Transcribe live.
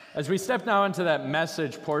As we step now into that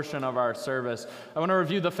message portion of our service, I want to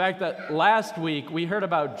review the fact that last week we heard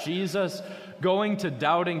about Jesus going to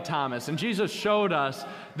doubting Thomas, and Jesus showed us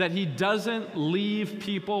that he doesn't leave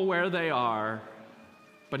people where they are,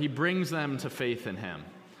 but he brings them to faith in him.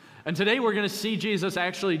 And today we're going to see Jesus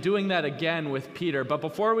actually doing that again with Peter. But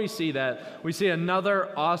before we see that, we see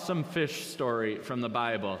another awesome fish story from the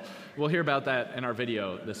Bible. We'll hear about that in our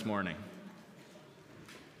video this morning.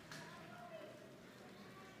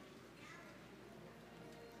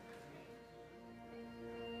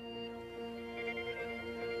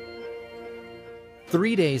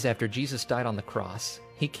 "3 days after Jesus died on the cross,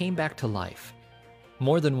 he came back to life.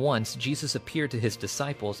 More than once, Jesus appeared to his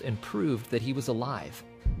disciples and proved that he was alive.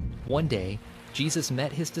 One day, Jesus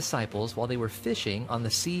met his disciples while they were fishing on the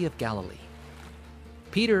Sea of Galilee.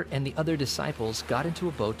 Peter and the other disciples got into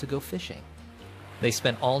a boat to go fishing. They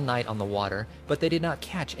spent all night on the water, but they did not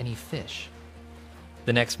catch any fish.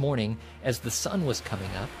 The next morning, as the sun was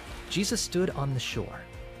coming up, Jesus stood on the shore.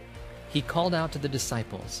 He called out to the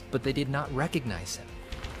disciples, but they did not recognize him.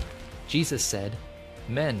 Jesus said,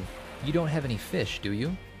 'Men, you don't have any fish, do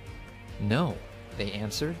you?' 'No,' they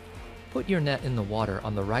answered. 'Put your net in the water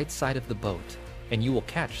on the right side of the boat, and you will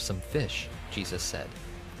catch some fish,' Jesus said.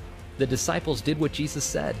 The disciples did what Jesus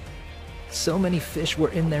said. So many fish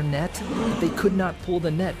were in their net that they could not pull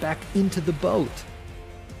the net back into the boat.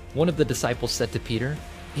 One of the disciples said to Peter,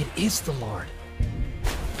 'It is the Lord.'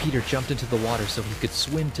 Peter jumped into the water so he could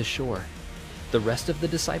swim to shore. The rest of the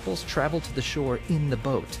disciples traveled to the shore in the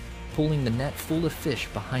boat, pulling the net full of fish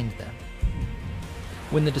behind them.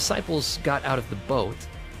 When the disciples got out of the boat,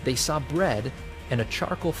 they saw bread and a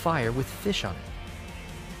charcoal fire with fish on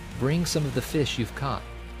it. 'Bring some of the fish you've caught,'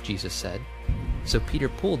 Jesus said. So Peter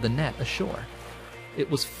pulled the net ashore. It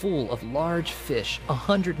was full of large fish,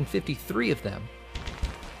 153 of them.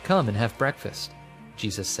 'Come and have breakfast,'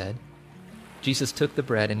 Jesus said. Jesus took the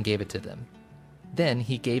bread and gave it to them. Then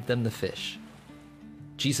he gave them the fish.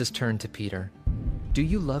 Jesus turned to Peter. 'Do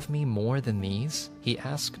you love me more than these?' he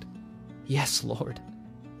asked. 'Yes, Lord,'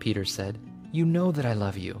 Peter said. 'You know that I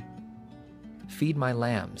love you.' 'Feed my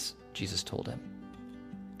lambs,' Jesus told him.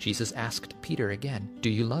 Jesus asked Peter again,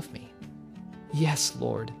 'Do you love me?' 'Yes,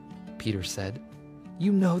 Lord,' Peter said.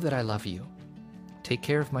 'You know that I love you.' 'Take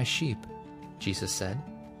care of my sheep,' Jesus said.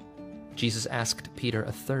 Jesus asked Peter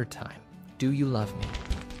a third time, 'Do you love me?'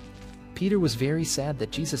 Peter was very sad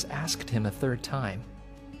that Jesus asked him a third time.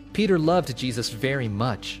 Peter loved Jesus very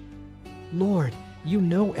much. 'Lord, you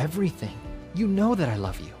know everything. You know that I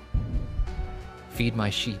love you.' 'Feed my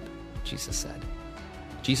sheep,' Jesus said.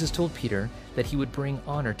 Jesus told Peter that he would bring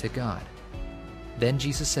honor to God. Then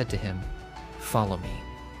Jesus said to him, 'Follow me.'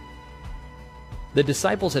 The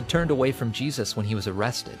disciples had turned away from Jesus when he was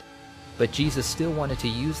arrested, but Jesus still wanted to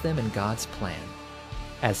use them in God's plan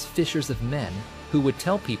as fishers of men who would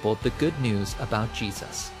tell people the good news about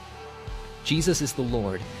Jesus. Jesus is the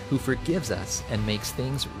Lord who forgives us and makes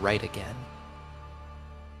things right again.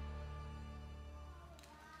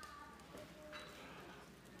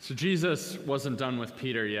 So Jesus wasn't done with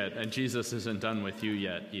Peter yet, and Jesus isn't done with you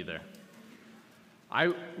yet either.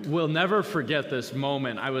 I will never forget this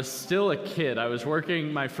moment. I was still a kid. I was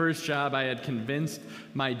working my first job. I had convinced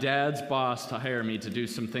my dad's boss to hire me to do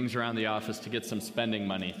some things around the office to get some spending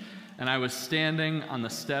money. And I was standing on the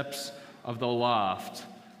steps of the loft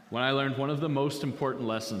when I learned one of the most important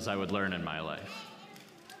lessons I would learn in my life.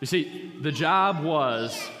 You see, the job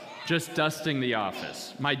was just dusting the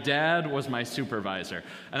office. My dad was my supervisor,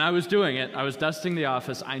 and I was doing it. I was dusting the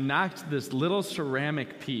office. I knocked this little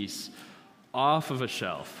ceramic piece off of a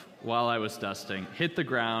shelf while I was dusting, hit the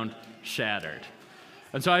ground, shattered.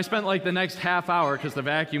 And so I spent like the next half hour, because the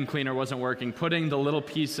vacuum cleaner wasn't working, putting the little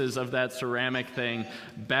pieces of that ceramic thing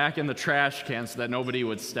back in the trash can so that nobody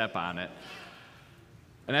would step on it.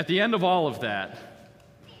 And at the end of all of that,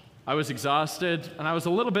 I was exhausted and I was a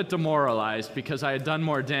little bit demoralized because I had done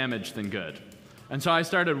more damage than good. And so I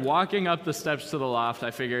started walking up the steps to the loft.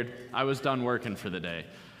 I figured I was done working for the day.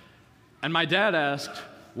 And my dad asked,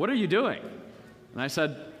 "What are you doing?" And I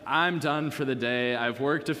said, "I'm done for the day. I've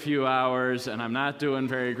worked a few hours and I'm not doing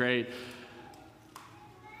very great."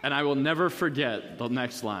 And I will never forget the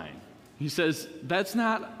next line. He says, "That's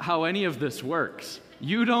not how any of this works.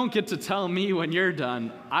 You don't get to tell me when you're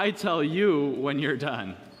done. I tell you when you're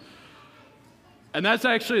done." And that's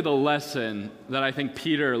actually the lesson that I think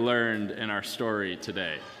Peter learned in our story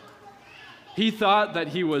today. He thought that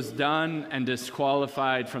he was done and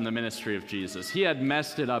disqualified from the ministry of Jesus. He had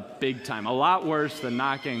messed it up big time, a lot worse than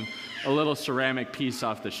knocking a little ceramic piece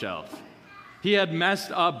off the shelf. He had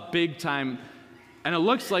messed up big time, and it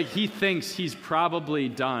looks like he thinks he's probably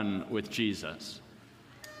done with Jesus.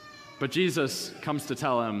 But Jesus comes to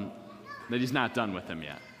tell him that he's not done with him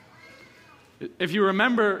yet. If you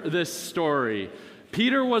remember this story,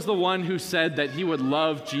 Peter was the one who said that he would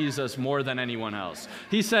love Jesus more than anyone else.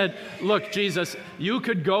 He said, look, Jesus, you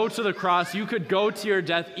could go to the cross, you could go to your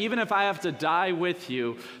death, even if I have to die with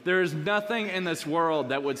you. There is nothing in this world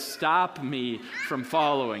that would stop me from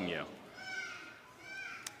following you.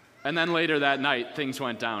 And then later that night, things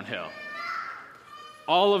went downhill.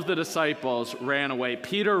 All of the disciples ran away.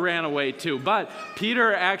 Peter ran away too. But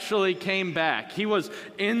Peter actually came back. He was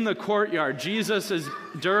in the courtyard.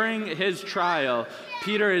 During his trial,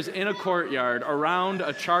 Peter is in a courtyard around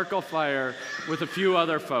a charcoal fire with a few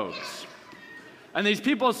other folks. And these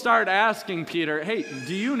people start asking Peter, hey,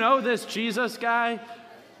 do you know this Jesus guy?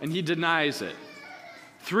 And he denies it.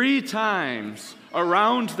 3 times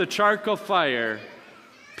around the charcoal fire,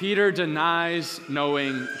 Peter denies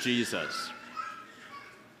knowing Jesus.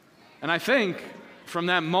 And I think from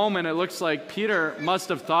that moment, it looks like Peter must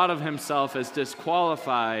have thought of himself as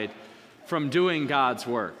disqualified from doing God's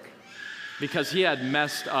work because he had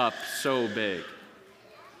messed up so big.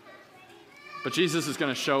 But Jesus is going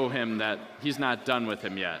to show him that he's not done with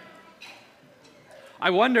him yet. I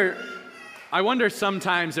wonder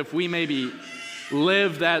sometimes if we maybe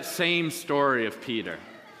live that same story of Peter.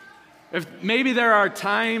 If maybe there are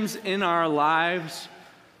times in our lives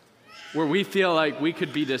where we feel like we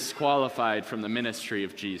could be disqualified from the ministry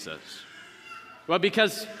of Jesus. Well,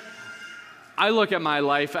 because I look at my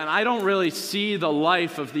life and I don't really see the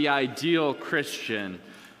life of the ideal Christian.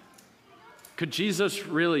 Could Jesus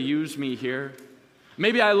really use me here?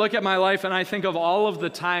 Maybe I look at my life and I think of all of the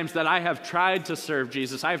times that I have tried to serve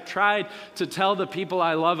Jesus. I've tried to tell the people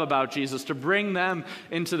I love about Jesus, to bring them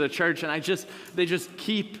into the church, and they just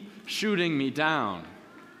keep shooting me down.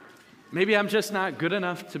 Maybe I'm just not good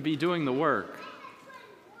enough to be doing the work.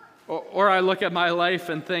 Or I look at my life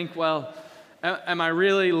and think, well, am I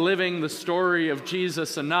really living the story of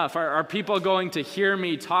Jesus enough? Are people going to hear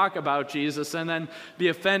me talk about Jesus and then be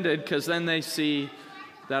offended because then they see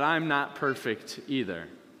that I'm not perfect either?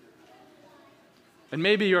 And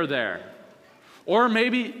maybe you're there. Or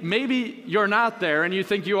maybe you're not there and you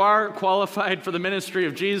think you are qualified for the ministry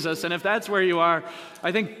of Jesus. And if that's where you are,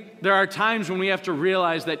 I think there are times when we have to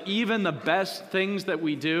realize that even the best things that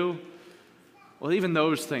we do, well, even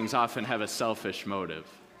those things often have a selfish motive.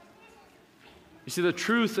 You see, the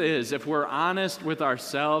truth is, if we're honest with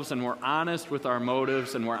ourselves and we're honest with our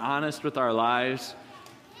motives and we're honest with our lives,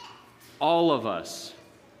 all of us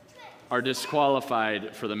are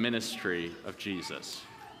disqualified for the ministry of Jesus.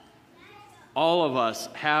 All of us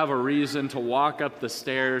have a reason to walk up the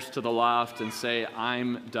stairs to the loft and say,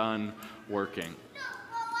 I'm done working.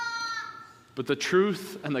 But the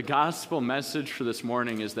truth and the gospel message for this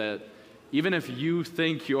morning is that even if you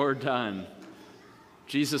think you're done,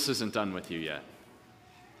 Jesus isn't done with you yet.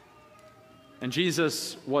 And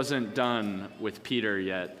Jesus wasn't done with Peter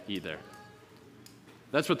yet either.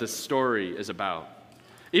 That's what this story is about.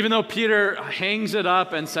 Even though Peter hangs it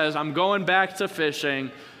up and says, I'm going back to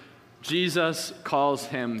fishing, Jesus calls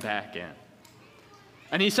him back in.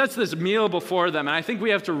 And he sets this meal before them, and I think we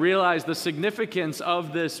have to realize the significance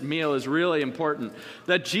of this meal is really important.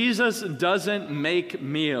 That Jesus doesn't make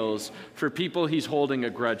meals for people he's holding a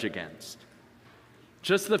grudge against.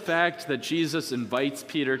 Just the fact that Jesus invites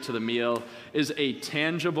Peter to the meal is a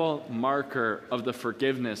tangible marker of the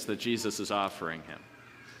forgiveness that Jesus is offering him.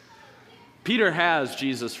 Peter has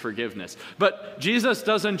Jesus' forgiveness, but Jesus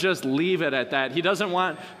doesn't just leave it at that. He doesn't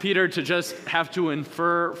want Peter to just have to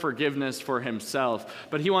infer forgiveness for himself,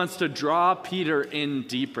 but he wants to draw Peter in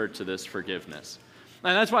deeper to this forgiveness.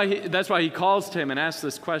 And that's why he calls to him and asks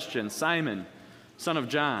this question, Simon, son of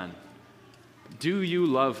John, do you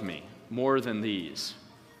love me more than these?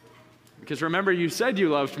 Because remember, you said you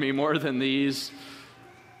loved me more than these,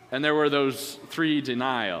 and there were those 3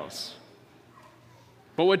 denials.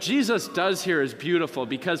 But what Jesus does here is beautiful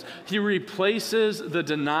because he replaces the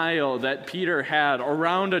denial that Peter had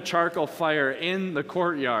around a charcoal fire in the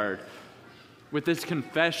courtyard with this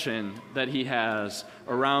confession that he has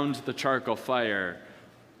around the charcoal fire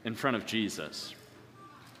in front of Jesus.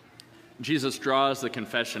 Jesus draws the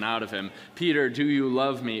confession out of him. Peter, do you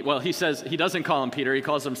love me? Well, he doesn't call him Peter, he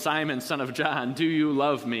calls him Simon, son of John. Do you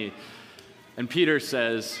love me? And Peter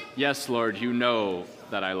says, yes, Lord, you know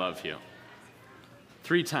that I love you.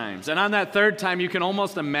 3 times. And on that 3rd time, you can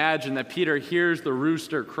almost imagine that Peter hears the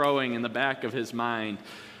rooster crowing in the back of his mind.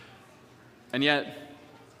 And yet,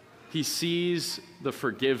 he sees the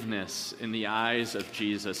forgiveness in the eyes of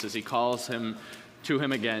Jesus as he calls him to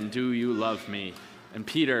him again, do you love me? And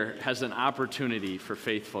Peter has an opportunity for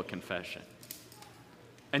faithful confession.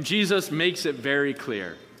 And Jesus makes it very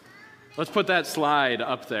clear Let's put that slide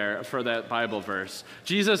up there for that Bible verse.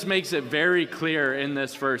 Jesus makes it very clear in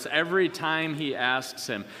this verse, every time he asks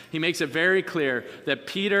him, he makes it very clear that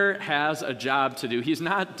Peter has a job to do. He's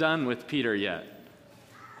not done with Peter yet.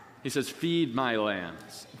 He says, feed my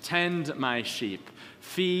lambs, tend my sheep,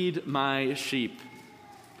 feed my sheep.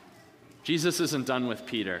 Jesus isn't done with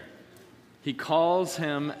Peter. He calls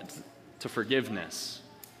him to forgiveness,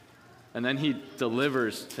 and then he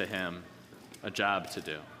delivers to him a job to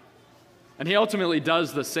do. And he ultimately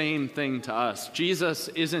does the same thing to us. Jesus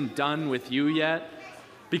isn't done with you yet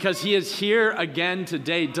because he is here again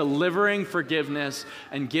today delivering forgiveness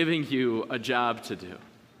and giving you a job to do.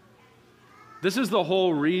 This is the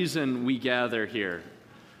whole reason we gather here.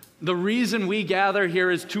 The reason we gather here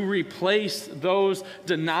is to replace those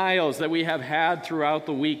denials that we have had throughout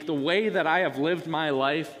the week. The way that I have lived my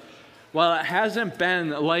life, well, it hasn't been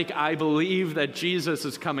like I believe that Jesus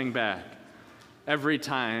is coming back. Every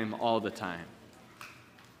time, all the time.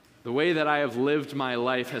 The way that I have lived my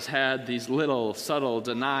life has had these little subtle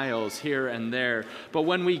denials here and there. But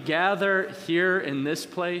when we gather here in this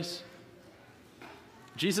place,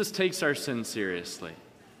 Jesus takes our sin seriously.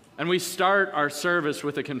 And we start our service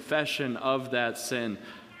with a confession of that sin.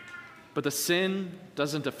 But the sin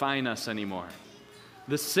doesn't define us anymore.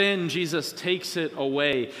 The sin, Jesus takes it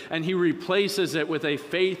away, and he replaces it with a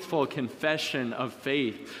faithful confession of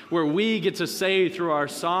faith, where we get to say through our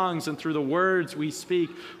songs and through the words we speak,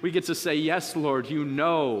 we get to say, yes, Lord, you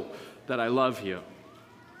know that I love you.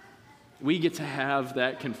 We get to have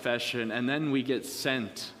that confession, and then we get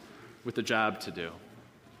sent with a job to do,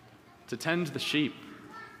 to tend the sheep.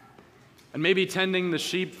 And maybe tending the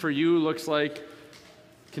sheep for you looks like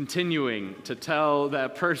continuing to tell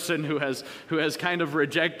that person who has kind of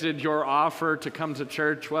rejected your offer to come to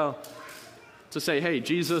church, well, to say, hey,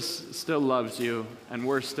 Jesus still loves you, and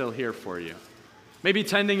we're still here for you. Maybe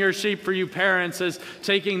tending your sheep for you parents is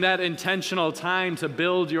taking that intentional time to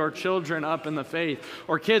build your children up in the faith.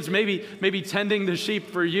 Or kids, maybe tending the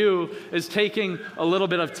sheep for you is taking a little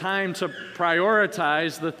bit of time to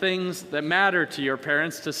prioritize the things that matter to your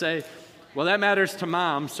parents, to say, well, that matters to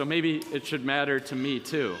mom, so maybe it should matter to me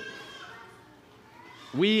too.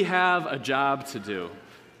 We have a job to do,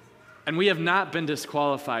 and we have not been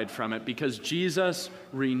disqualified from it because Jesus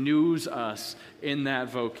renews us in that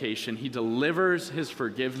vocation. He delivers his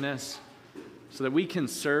forgiveness so that we can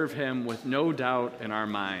serve him with no doubt in our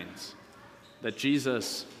minds that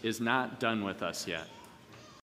Jesus is not done with us yet.